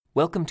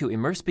Welcome to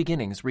Immerse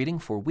Beginnings reading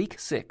for Week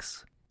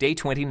 6, Day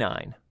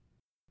 29.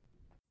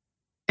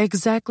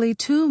 Exactly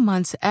 2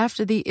 months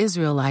after the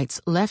Israelites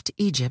left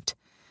Egypt,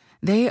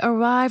 they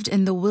arrived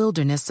in the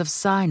wilderness of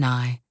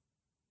Sinai.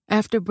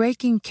 After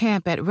breaking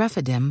camp at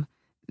Rephidim,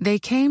 they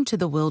came to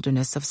the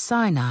wilderness of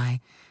Sinai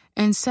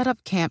and set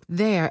up camp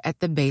there at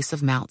the base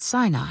of Mount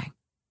Sinai.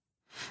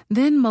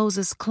 Then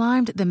Moses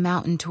climbed the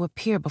mountain to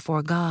appear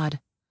before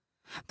God.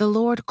 The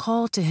Lord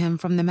called to him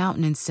from the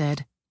mountain and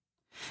said,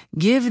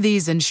 "Give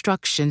these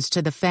instructions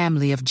to the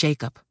family of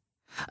Jacob.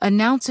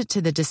 Announce it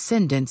to the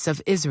descendants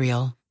of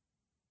Israel.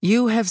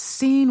 You have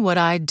seen what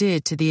I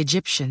did to the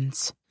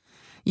Egyptians.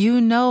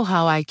 You know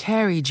how I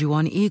carried you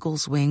on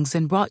eagle's wings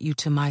and brought you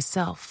to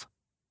myself.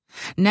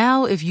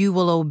 Now if you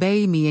will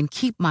obey me and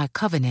keep my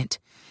covenant,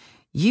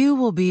 you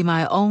will be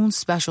my own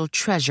special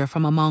treasure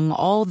from among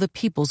all the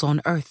peoples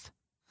on earth.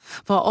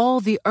 For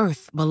all the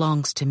earth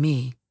belongs to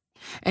me,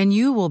 and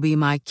you will be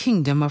my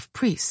kingdom of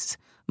priests,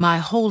 my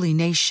holy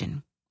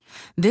nation.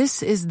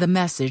 This is the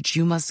message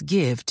you must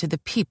give to the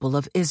people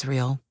of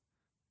Israel."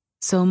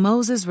 So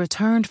Moses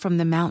returned from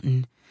the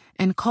mountain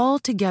and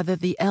called together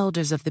the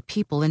elders of the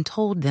people and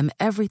told them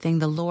everything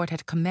the Lord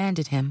had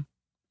commanded him.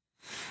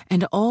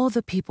 And all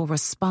the people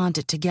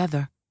responded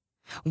together,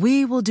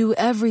 "We will do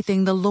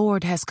everything the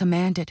Lord has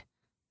commanded."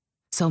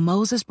 So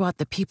Moses brought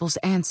the people's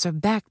answer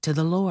back to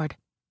the Lord.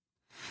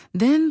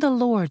 Then the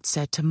Lord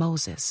said to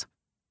Moses,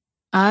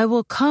 "I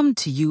will come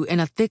to you in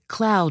a thick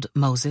cloud,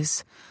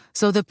 Moses,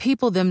 so the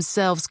people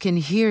themselves can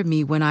hear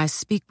me when I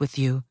speak with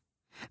you.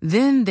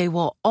 Then they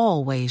will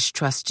always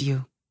trust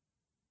you."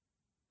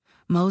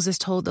 Moses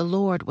told the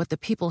Lord what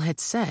the people had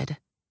said.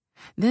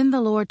 Then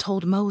the Lord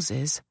told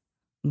Moses,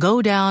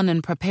 "Go down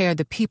and prepare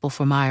the people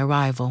for my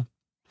arrival.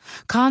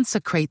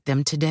 Consecrate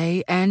them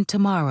today and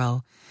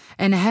tomorrow,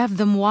 and have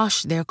them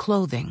wash their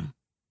clothing.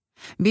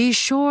 Be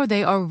sure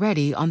they are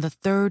ready on the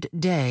 3rd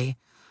day,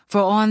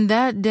 for on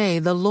that day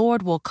the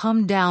Lord will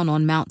come down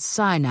on Mount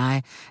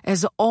Sinai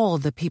as all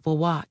the people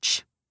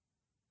watch.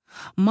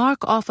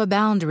 Mark off a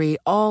boundary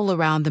all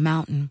around the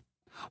mountain.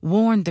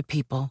 Warn the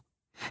people.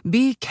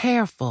 Be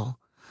careful.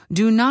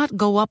 Do not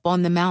go up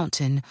on the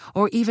mountain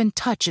or even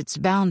touch its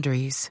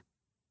boundaries.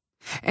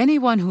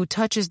 Anyone who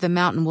touches the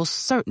mountain will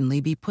certainly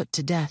be put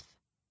to death.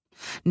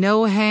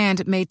 No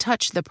hand may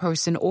touch the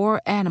person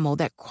or animal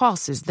that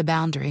crosses the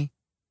boundary.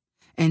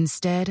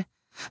 Instead,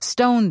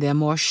 stone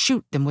them or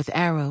shoot them with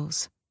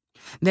arrows.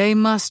 They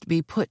must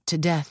be put to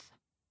death.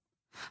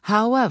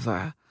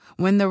 However,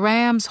 when the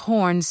ram's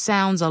horn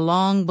sounds a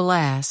long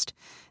blast,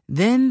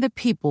 then the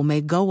people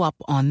may go up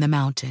on the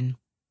mountain."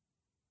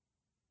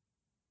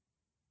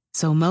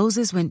 So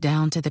Moses went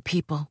down to the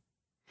people.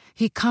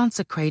 He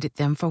consecrated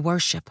them for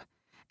worship,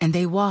 and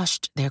they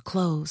washed their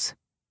clothes.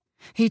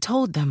 He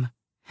told them,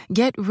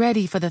 "Get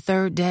ready for the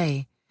 3rd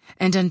day,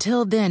 and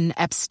until then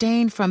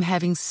abstain from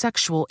having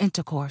sexual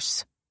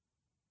intercourse."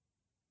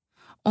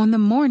 On the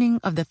morning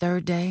of the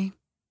 3rd day,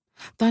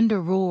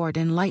 thunder roared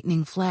and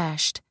lightning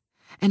flashed,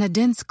 and a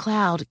dense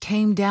cloud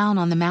came down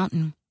on the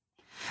mountain.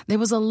 There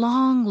was a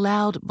long,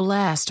 loud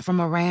blast from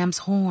a ram's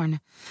horn,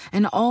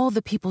 and all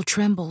the people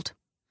trembled.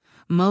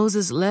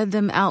 Moses led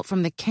them out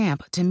from the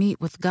camp to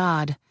meet with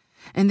God,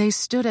 and they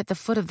stood at the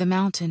foot of the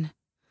mountain.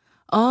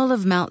 All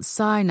of Mount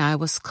Sinai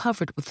was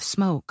covered with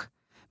smoke,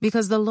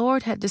 because the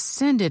Lord had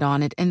descended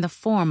on it in the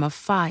form of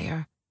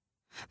fire.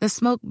 The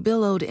smoke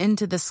billowed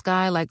into the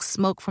sky like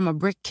smoke from a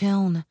brick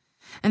kiln,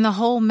 and the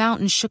whole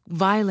mountain shook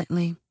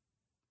violently.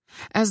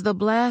 As the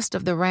blast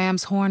of the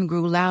ram's horn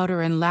grew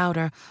louder and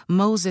louder,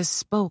 Moses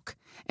spoke,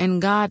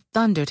 and God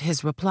thundered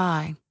his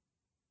reply.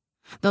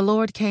 The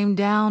Lord came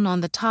down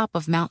on the top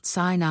of Mount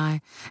Sinai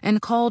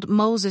and called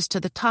Moses to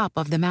the top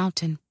of the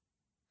mountain.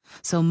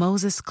 So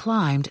Moses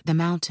climbed the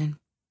mountain.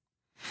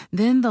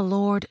 Then the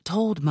Lord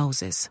told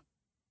Moses,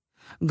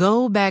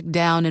 "Go back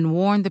down and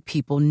warn the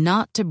people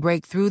not to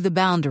break through the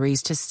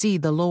boundaries to see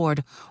the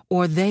Lord,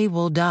 or they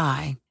will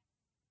die.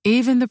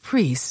 Even the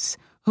priests,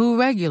 who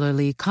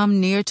regularly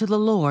come near to the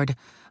Lord,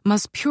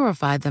 must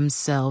purify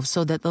themselves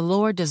so that the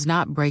Lord does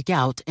not break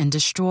out and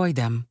destroy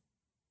them."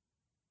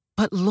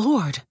 "But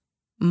Lord,"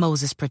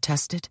 Moses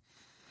protested,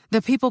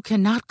 "the people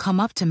cannot come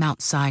up to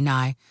Mount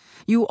Sinai.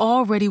 You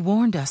already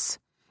warned us.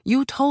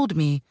 You told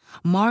me,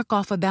 mark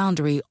off a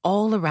boundary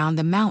all around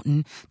the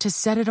mountain to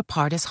set it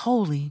apart as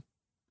holy."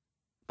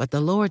 But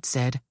the Lord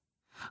said,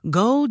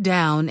 "Go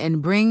down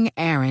and bring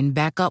Aaron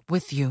back up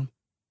with you.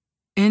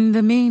 In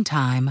the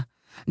meantime,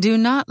 do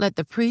not let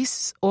the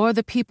priests or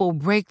the people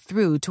break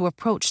through to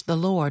approach the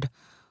Lord,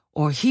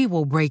 or he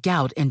will break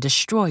out and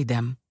destroy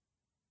them."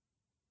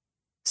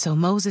 So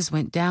Moses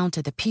went down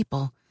to the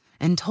people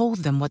and told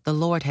them what the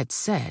Lord had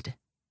said.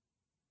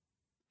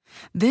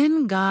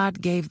 Then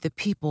God gave the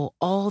people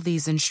all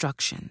these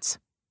instructions.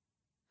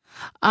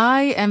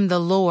 "I am the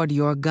Lord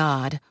your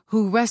God,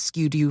 who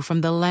rescued you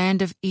from the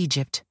land of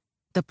Egypt,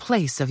 the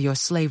place of your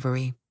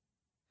slavery.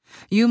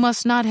 You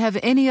must not have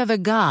any other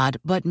god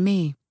but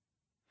me.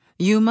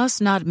 You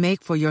must not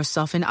make for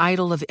yourself an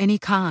idol of any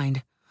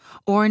kind,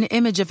 or an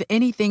image of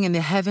anything in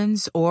the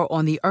heavens or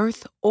on the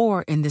earth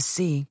or in the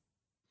sea.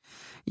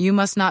 You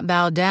must not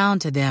bow down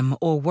to them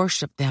or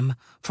worship them,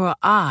 for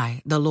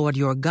I, the Lord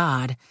your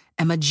God,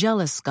 am a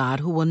jealous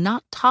God who will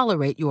not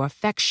tolerate your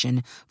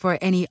affection for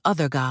any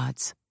other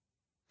gods.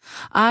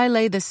 I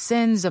lay the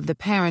sins of the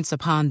parents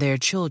upon their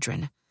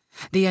children.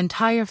 The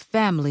entire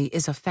family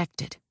is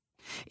affected,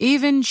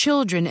 even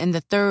children in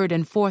the 3rd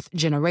and 4th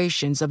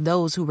generations of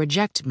those who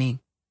reject me.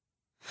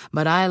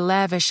 But I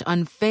lavish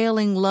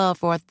unfailing love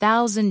for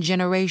 1,000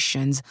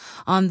 generations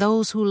on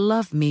those who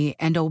love me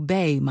and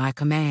obey my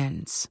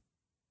commands.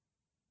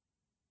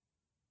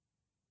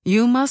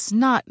 You must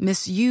not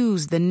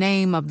misuse the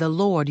name of the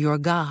Lord your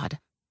God.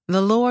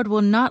 The Lord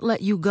will not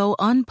let you go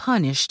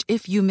unpunished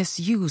if you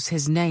misuse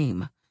his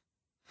name.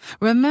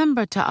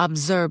 Remember to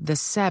observe the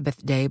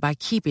Sabbath day by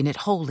keeping it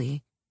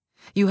holy.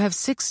 You have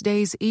 6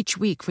 days each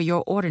week for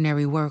your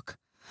ordinary work,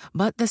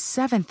 but the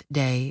 7th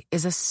day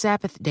is a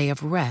Sabbath day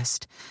of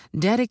rest,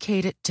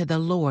 dedicated to the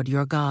Lord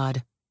your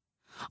God.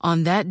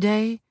 On that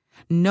day,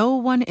 no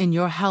one in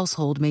your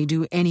household may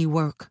do any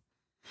work.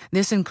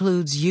 This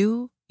includes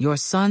you, your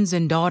sons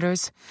and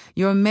daughters,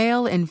 your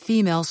male and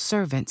female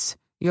servants,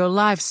 your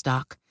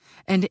livestock,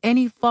 and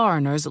any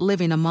foreigners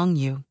living among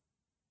you.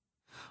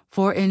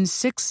 For in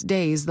 6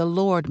 days the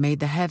Lord made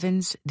the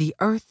heavens, the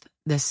earth,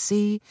 the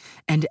sea,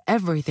 and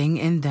everything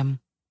in them.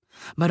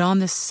 But on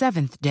the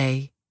 7th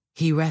day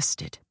he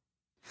rested.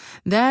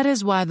 That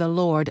is why the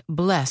Lord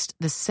blessed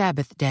the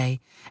Sabbath day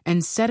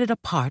and set it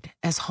apart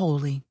as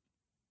holy.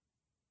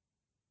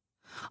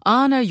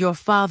 Honor your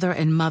father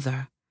and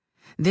mother.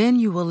 Then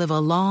you will live a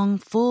long,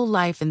 full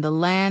life in the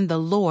land the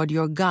Lord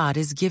your God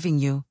is giving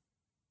you.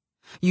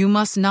 You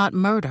must not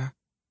murder.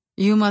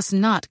 You must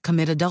not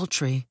commit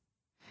adultery.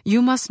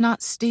 You must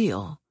not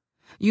steal.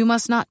 You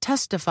must not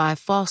testify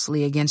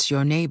falsely against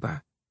your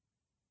neighbor.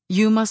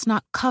 You must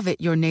not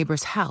covet your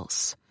neighbor's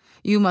house.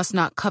 You must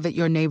not covet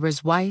your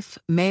neighbor's wife,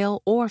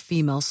 male or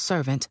female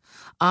servant,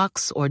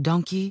 ox or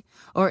donkey,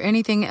 or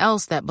anything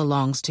else that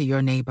belongs to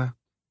your neighbor.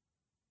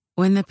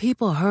 When the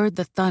people heard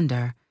the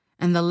thunder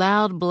and the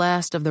loud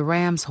blast of the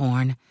ram's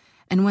horn,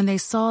 and when they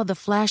saw the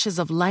flashes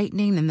of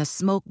lightning and the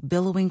smoke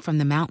billowing from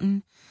the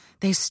mountain,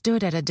 they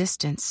stood at a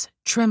distance,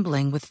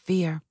 trembling with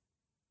fear.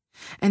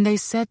 And they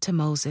said to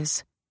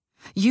Moses,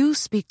 "You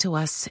speak to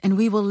us, and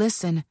we will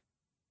listen,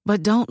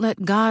 but don't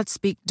let God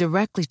speak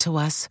directly to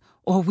us,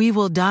 or we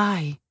will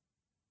die."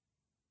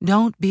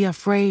 "Don't be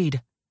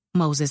afraid,"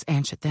 Moses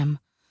answered them,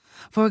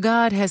 "for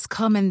God has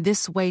come in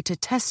this way to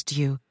test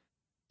you,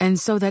 and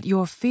so that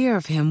your fear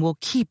of him will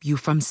keep you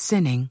from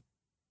sinning."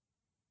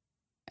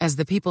 As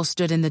the people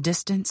stood in the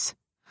distance,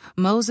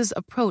 Moses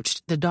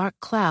approached the dark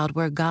cloud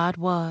where God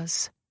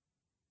was.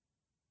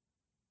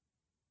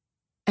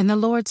 And the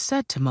Lord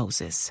said to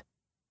Moses,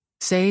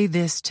 "Say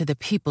this to the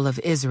people of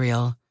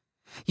Israel.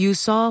 You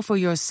saw for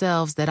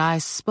yourselves that I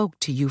spoke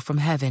to you from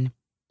heaven.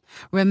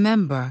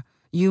 Remember,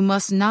 you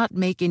must not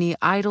make any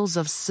idols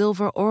of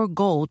silver or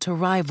gold to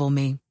rival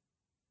me.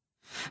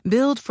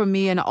 Build for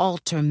me an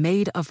altar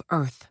made of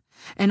earth,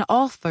 and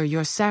offer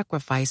your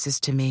sacrifices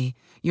to me,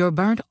 your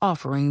burnt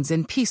offerings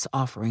and peace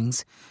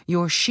offerings,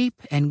 your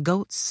sheep and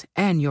goats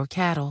and your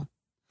cattle.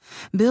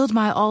 Build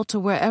my altar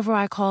wherever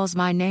I cause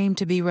my name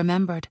to be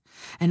remembered,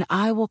 and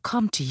I will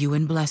come to you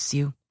and bless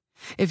you.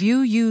 If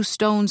you use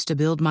stones to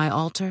build my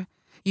altar,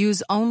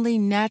 use only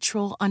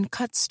natural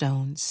uncut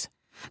stones.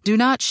 Do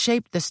not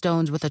shape the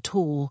stones with a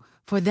tool,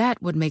 for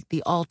that would make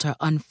the altar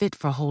unfit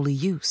for holy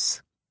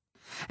use.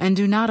 And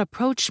do not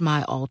approach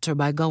my altar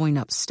by going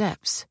up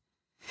steps.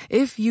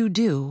 If you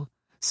do,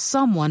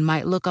 someone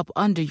might look up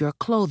under your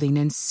clothing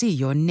and see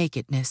your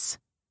nakedness.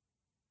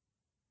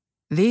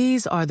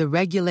 These are the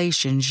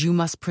regulations you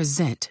must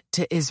present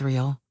to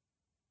Israel.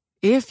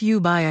 If you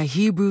buy a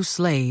Hebrew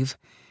slave,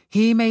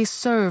 he may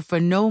serve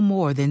for no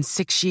more than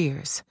 6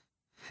 years.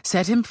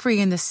 Set him free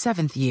in the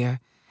 7th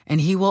year,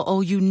 and he will owe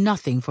you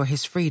nothing for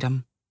his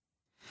freedom.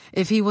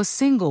 If he was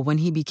single when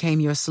he became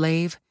your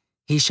slave,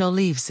 he shall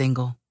leave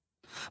single.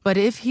 But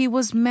if he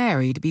was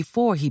married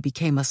before he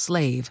became a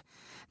slave,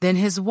 then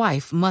his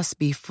wife must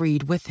be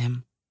freed with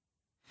him.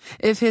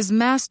 If his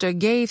master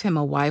gave him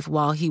a wife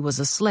while he was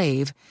a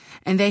slave,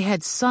 and they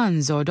had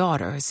sons or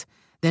daughters,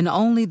 then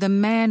only the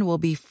man will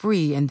be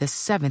free in the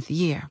 7th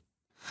year.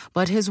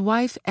 But his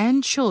wife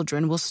and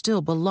children will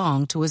still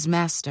belong to his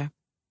master.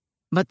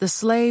 But the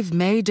slave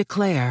may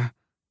declare,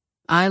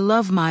 "I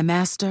love my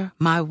master,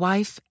 my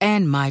wife,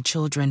 and my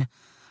children.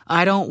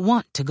 I don't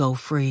want to go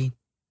free."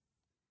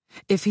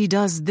 If he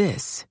does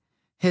this,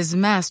 his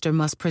master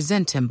must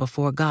present him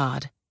before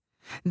God.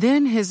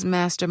 Then his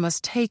master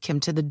must take him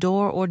to the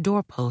door or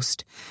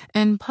doorpost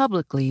and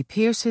publicly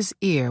pierce his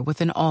ear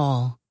with an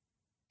awl.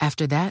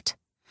 After that,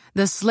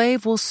 the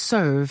slave will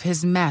serve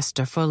his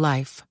master for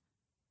life.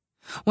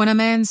 When a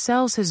man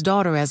sells his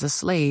daughter as a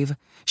slave,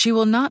 she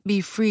will not be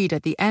freed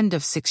at the end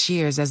of 6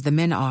 years as the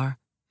men are.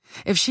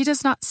 If she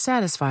does not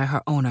satisfy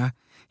her owner,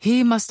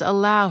 he must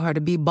allow her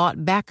to be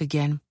bought back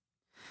again.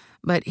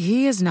 But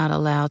he is not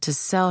allowed to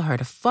sell her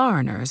to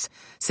foreigners,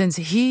 since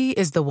he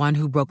is the one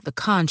who broke the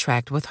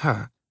contract with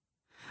her.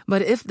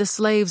 But if the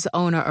slave's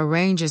owner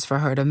arranges for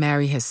her to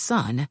marry his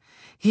son,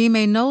 he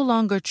may no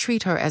longer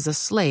treat her as a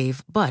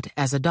slave, but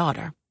as a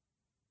daughter.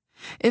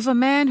 If a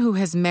man who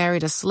has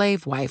married a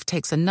slave wife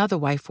takes another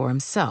wife for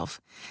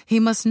himself, he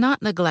must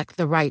not neglect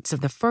the rights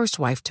of the first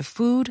wife to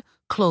food,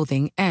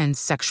 clothing, and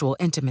sexual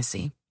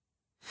intimacy.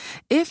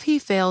 If he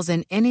fails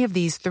in any of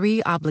these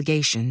three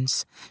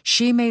obligations,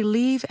 she may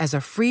leave as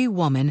a free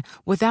woman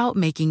without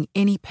making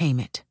any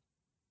payment.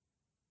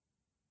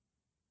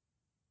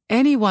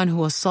 Anyone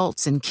who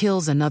assaults and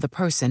kills another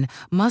person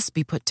must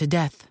be put to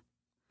death.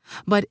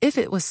 But if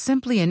it was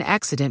simply an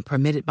accident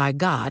permitted by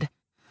God,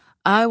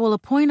 I will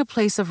appoint a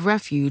place of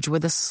refuge where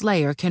the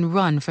slayer can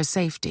run for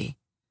safety.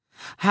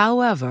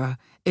 However,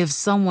 if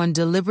someone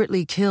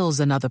deliberately kills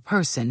another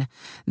person,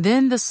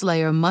 then the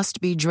slayer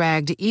must be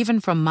dragged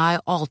even from my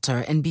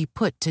altar and be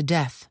put to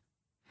death.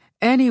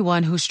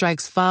 Anyone who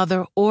strikes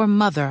father or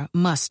mother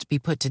must be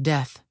put to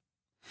death.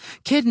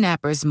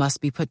 Kidnappers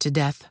must be put to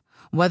death,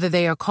 whether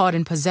they are caught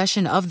in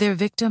possession of their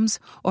victims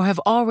or have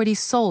already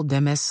sold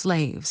them as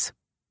slaves.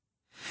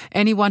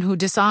 Anyone who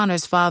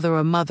dishonors father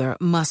or mother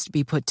must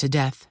be put to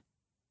death.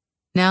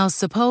 Now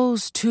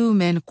suppose two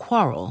men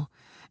quarrel,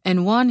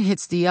 and one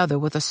hits the other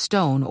with a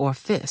stone or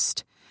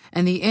fist,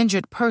 and the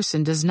injured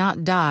person does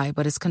not die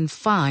but is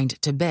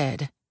confined to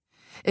bed.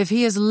 If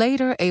he is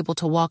later able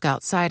to walk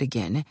outside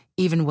again,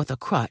 even with a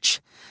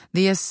crutch,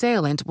 the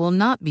assailant will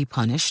not be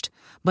punished,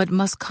 but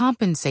must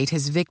compensate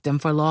his victim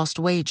for lost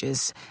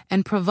wages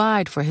and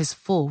provide for his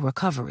full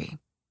recovery.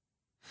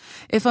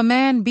 If a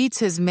man beats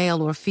his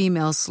male or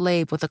female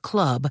slave with a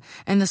club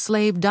and the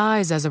slave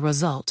dies as a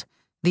result,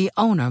 the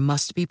owner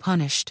must be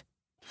punished.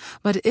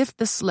 But if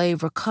the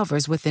slave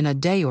recovers within a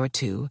day or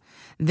two,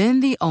 then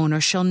the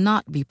owner shall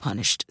not be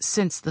punished,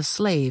 since the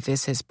slave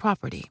is his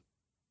property.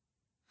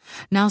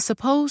 Now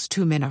suppose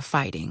two men are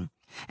fighting,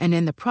 and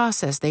in the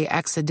process they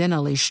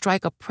accidentally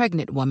strike a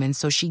pregnant woman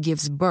so she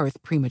gives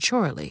birth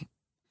prematurely.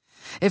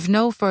 If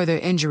no further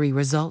injury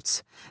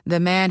results, the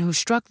man who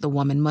struck the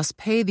woman must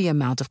pay the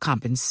amount of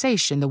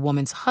compensation the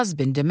woman's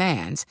husband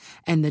demands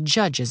and the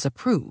judges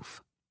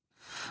approve.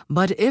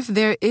 But if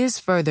there is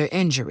further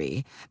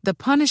injury, the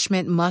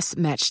punishment must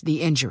match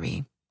the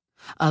injury.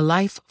 A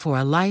life for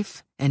a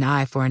life, an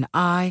eye for an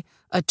eye,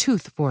 a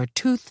tooth for a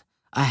tooth,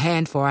 a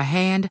hand for a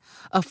hand,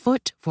 a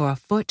foot for a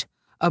foot,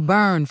 a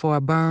burn for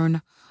a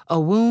burn, a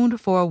wound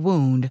for a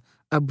wound,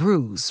 a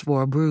bruise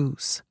for a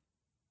bruise.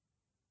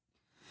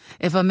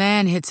 If a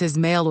man hits his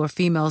male or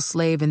female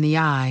slave in the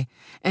eye,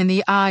 and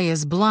the eye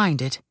is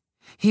blinded,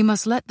 he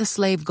must let the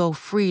slave go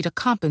free to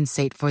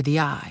compensate for the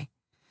eye.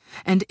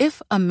 And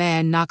if a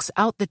man knocks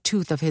out the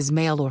tooth of his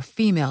male or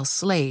female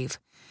slave,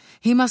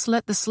 he must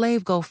let the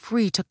slave go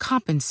free to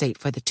compensate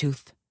for the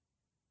tooth.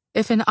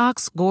 If an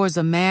ox gores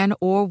a man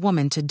or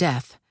woman to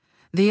death,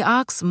 the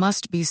ox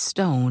must be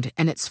stoned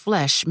and its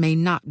flesh may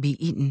not be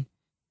eaten.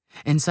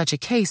 In such a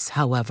case,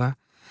 however,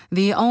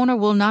 the owner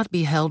will not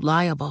be held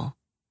liable.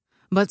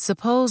 But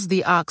suppose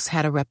the ox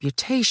had a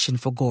reputation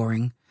for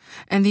goring,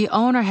 and the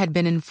owner had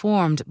been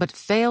informed but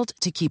failed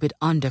to keep it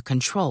under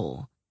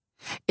control.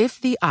 If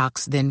the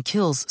ox then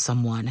kills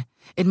someone,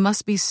 it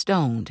must be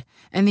stoned,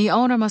 and the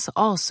owner must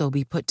also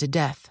be put to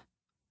death.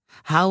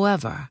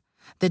 However,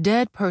 the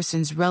dead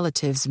person's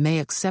relatives may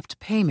accept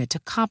payment to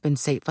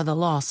compensate for the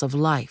loss of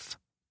life.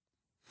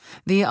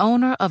 The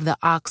owner of the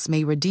ox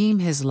may redeem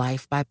his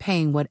life by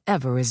paying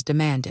whatever is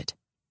demanded.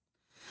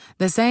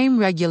 The same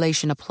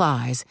regulation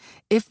applies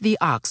if the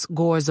ox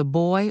gores a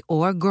boy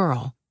or a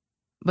girl.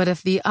 But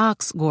if the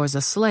ox gores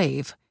a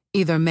slave,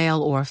 either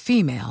male or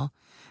female,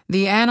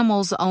 the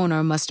animal's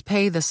owner must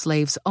pay the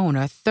slave's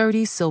owner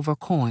 30 silver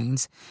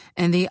coins,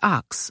 and the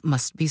ox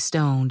must be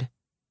stoned.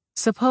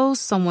 Suppose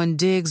someone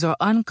digs or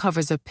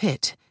uncovers a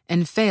pit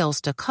and fails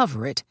to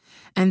cover it,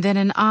 and then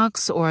an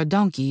ox or a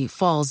donkey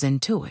falls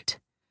into it.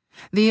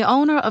 The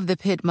owner of the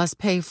pit must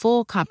pay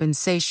full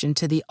compensation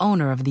to the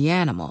owner of the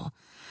animal,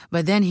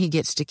 but then he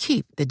gets to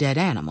keep the dead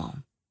animal.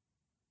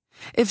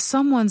 If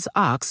someone's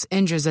ox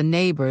injures a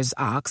neighbor's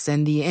ox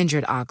and the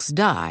injured ox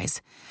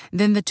dies,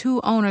 then the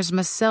two owners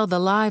must sell the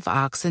live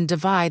ox and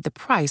divide the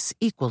price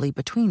equally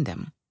between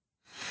them.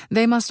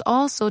 They must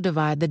also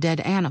divide the dead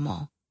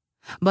animal.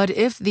 But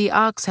if the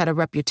ox had a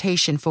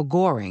reputation for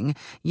goring,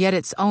 yet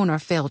its owner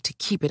failed to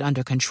keep it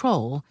under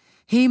control,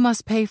 he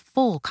must pay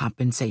full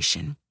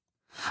compensation.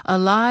 A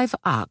live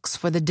ox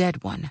for the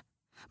dead one,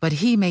 but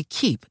he may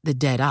keep the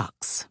dead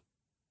ox.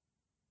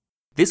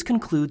 This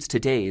concludes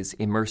today's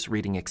Immerse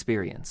Reading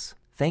Experience.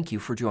 Thank you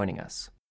for joining us.